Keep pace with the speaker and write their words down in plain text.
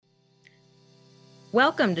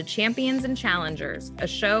Welcome to Champions and Challengers, a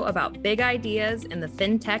show about big ideas in the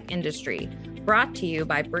FinTech industry, brought to you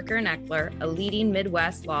by Bricker Eckler, a leading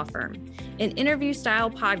Midwest law firm. An interview-style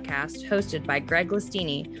podcast hosted by Greg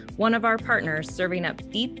Listini, one of our partners serving up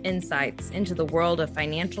deep insights into the world of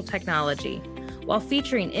financial technology, while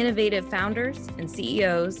featuring innovative founders and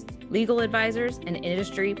CEOs, legal advisors, and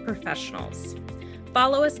industry professionals.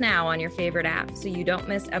 Follow us now on your favorite app so you don't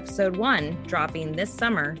miss episode 1 dropping this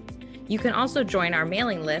summer. You can also join our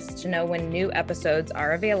mailing list to know when new episodes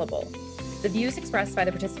are available. The views expressed by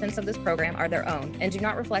the participants of this program are their own and do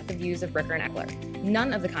not reflect the views of Bricker and Eckler.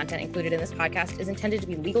 None of the content included in this podcast is intended to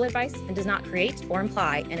be legal advice and does not create or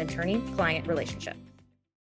imply an attorney-client relationship.